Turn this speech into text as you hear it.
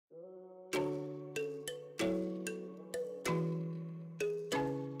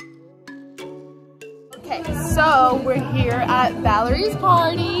Okay, so we're here at Valerie's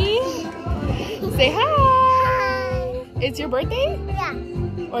party. Say hi. Hi. It's your birthday? Yeah.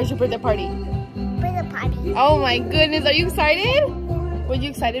 Or it's your birthday party? Birthday party. Oh my goodness, are you excited? What are you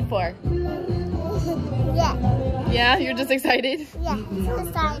excited for? Yeah. Yeah, you're just excited? Yeah, so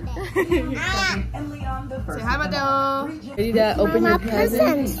excited. Say hi, Mateo. Ready to open your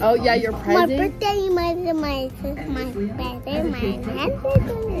present? Oh yeah, your present? My birthday, my birthday,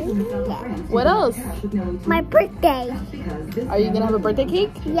 What else? my birthday. Are you gonna have a birthday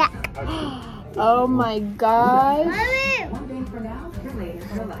cake? Yeah. Oh my gosh. Mommy.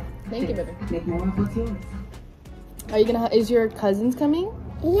 Thank you, baby. Are you gonna is your cousins coming?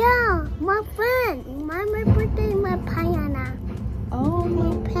 Yeah, my friend. My birthday, my piano. Oh,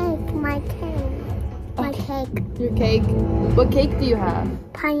 My cake, my cake. My cake. your cake. What cake do you have?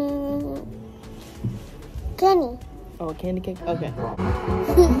 Piano. Kenny. Oh, candy cake? Okay.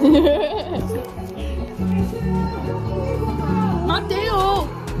 Mateo!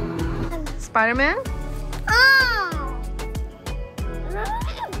 Spider-Man? Oh!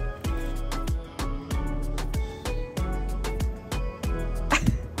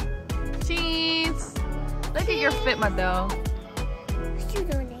 Cheese! Look at your fit, Mateo. What you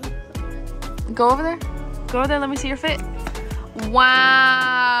doing? Go over there. Go over there, let me see your fit.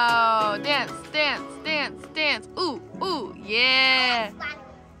 Wow! Dance, dance, dance, dance. Ooh, ooh, yeah.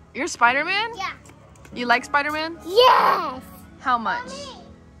 You're Spider-Man? Yeah. You like Spider-Man? Yes! How much?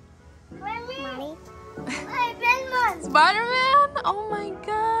 Mommy. Spider-Man? Oh my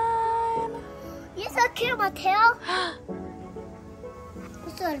god. You're so cute, Mateo.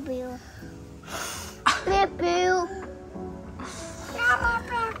 What's that, Boo? Boo.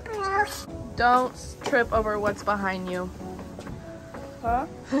 Don't trip over what's behind you. Huh?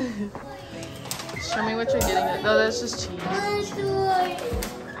 Show me what you're getting at. No, that's just cheese.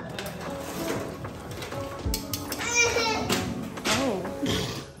 Oh.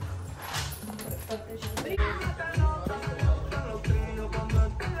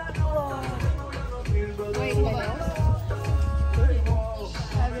 Wait, hold on.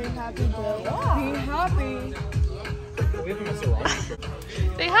 Have a happy day. Be happy.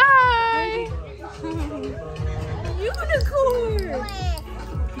 Say hi! Unicorn!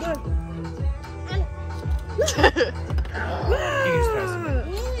 Look.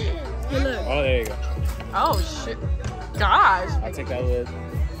 Oh, there you go. Oh shit. Gosh. I'll take that lid.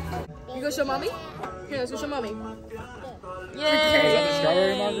 You go show mommy? Here, let's go show mommy. Is that the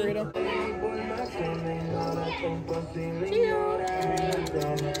strawberry margarita?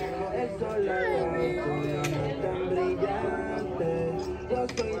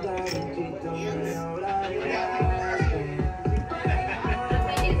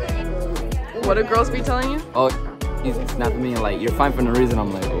 What do girls be telling you? Oh, he's snapping me like, you're fine for no reason.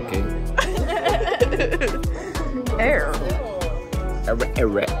 I'm like, okay. Air. I'll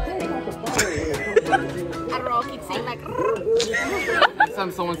keep saying like. Next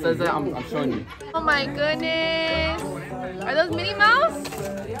time someone says that, I'm showing you. Oh my goodness. Are those Minnie Mouse?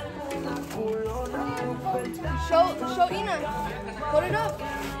 Show Ina. Put it up.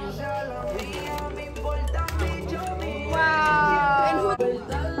 Wow.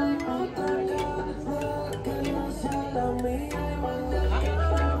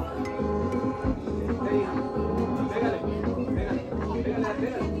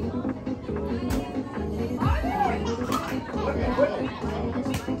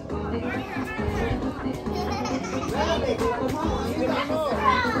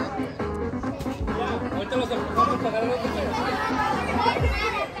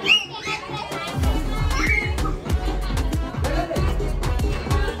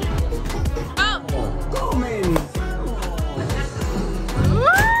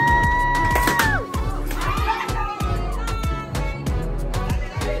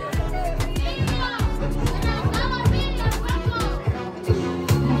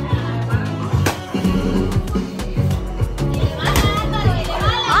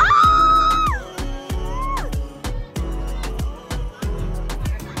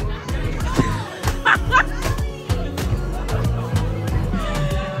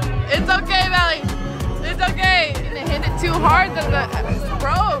 It's okay, Valley. It's okay. And it hit it too hard that the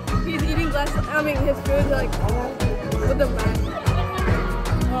broke. He's eating less. I mean, his food like with the back.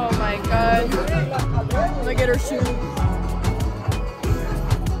 Oh my god. Look at her shoe.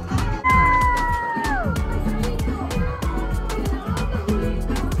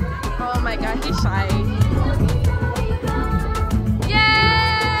 Oh my god, he's shy.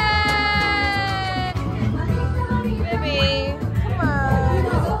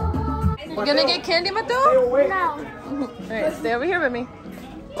 You gonna get candy, Mateo? No. Alright, stay over here with me.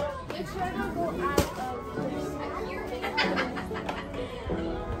 It's trying to go out of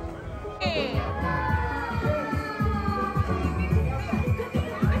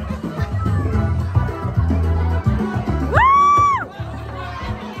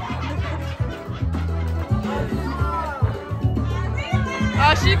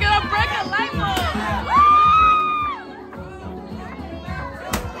Oh, she's gonna break a light bulb!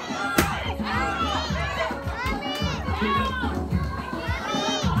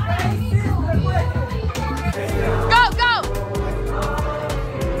 Go, go!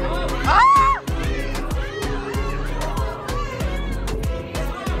 Ah!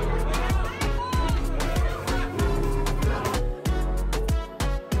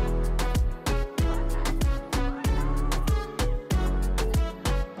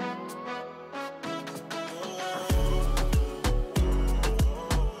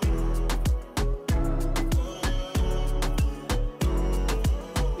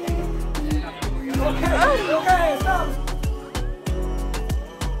 Okay, stop.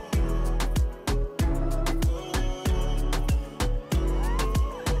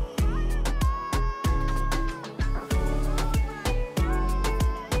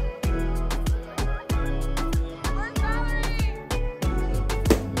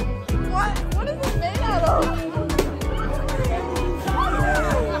 What is it made out of?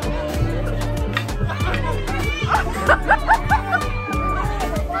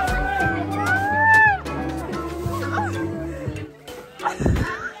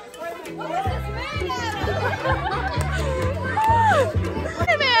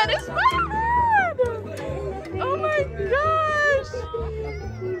 Spider-Man! It's Spider-Man! Oh my gosh!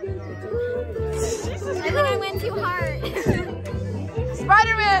 Jesus I think I went too hard.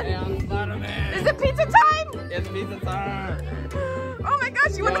 Spider-Man! Spider-Man. Is it pizza time? It's pizza time. Oh my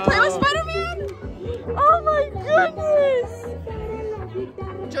gosh, you want to play with Spider-Man? Oh my goodness!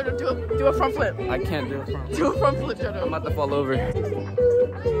 Jodo, do a front flip. I can't do it from. Do a front flip, Jodo. I'm about to fall over.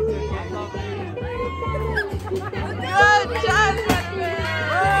 Good job, Spider-Man!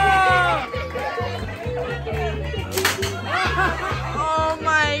 Oh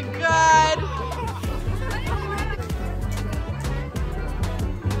my god!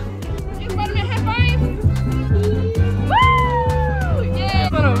 Give Spider-Man a high five! Woo! Yeah!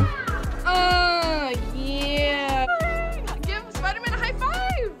 Yeah! Give Spider-Man a high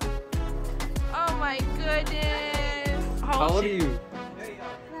five! Oh my goodness! How old are you?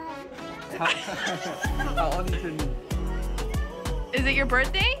 How old is your niece? Is it your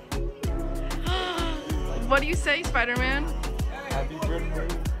birthday? What do you say, Spider-Man? Happy birthday.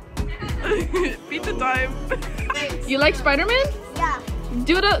 Pizza time. You like Spider-Man? Yeah.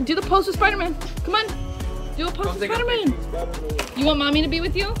 Do the pose with Spider-Man. Come on. Do a pose with Spider-Man. You want mommy to be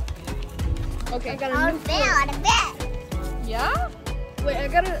with you? Okay. On the bed. Yeah? Wait, I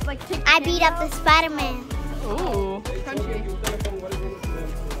gotta like take. I beat up the Spider-Man. Ooh. Country.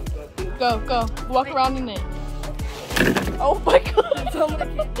 Go, go. Walk around in it. Oh my god.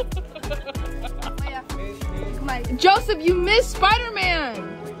 Joseph, you missed Spider-Man.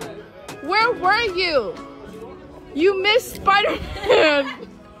 Where were you? You missed Spider-Man.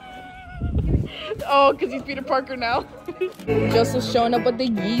 Oh, because he's Peter Parker now. Joseph's showing up with the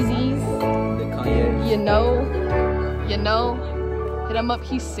Yeezys. You know. Hit him up,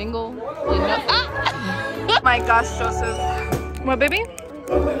 he's single. You know. Ah! My gosh, Joseph. What, baby?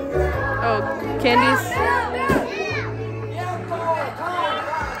 Oh, candies.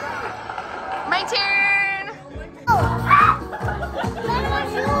 My turn.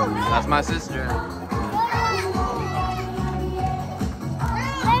 That's my sister.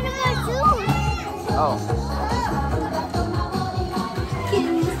 Oh.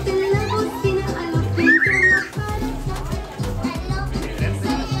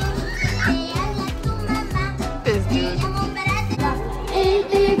 This dude.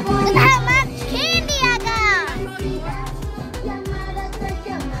 Look how much candy I got.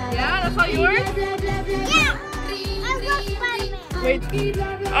 Yeah, that's all yours? Yeah. I love Spider-Man. Wait.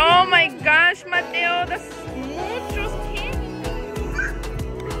 Oh my gosh, Mateo, that's muchos candy.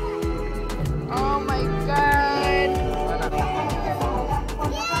 Oh my god.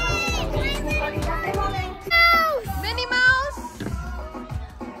 Minnie Mouse.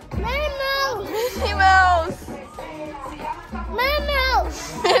 Minnie Mouse. Minnie Mouse. Minnie Mouse.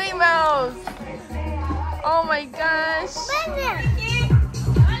 Minnie Mouse. Oh my gosh.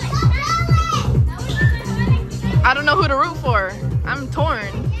 I don't know who to root for. I'm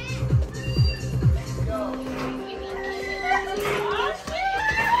torn.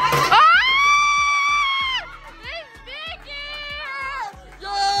 Ah! It's Vicky!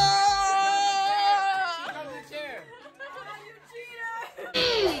 Yeah!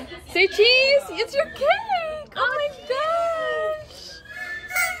 Say cheese! It's your cake! Oh my god!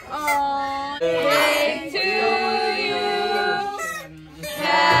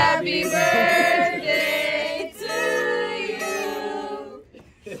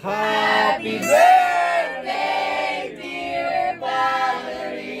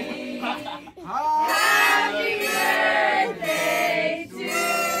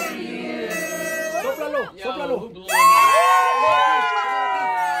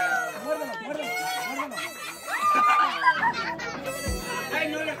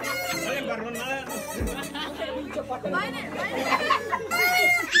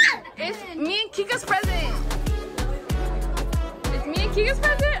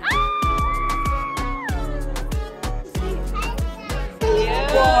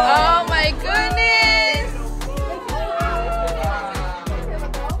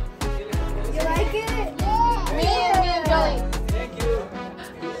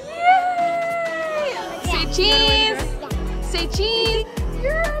 Cheese! Say cheese!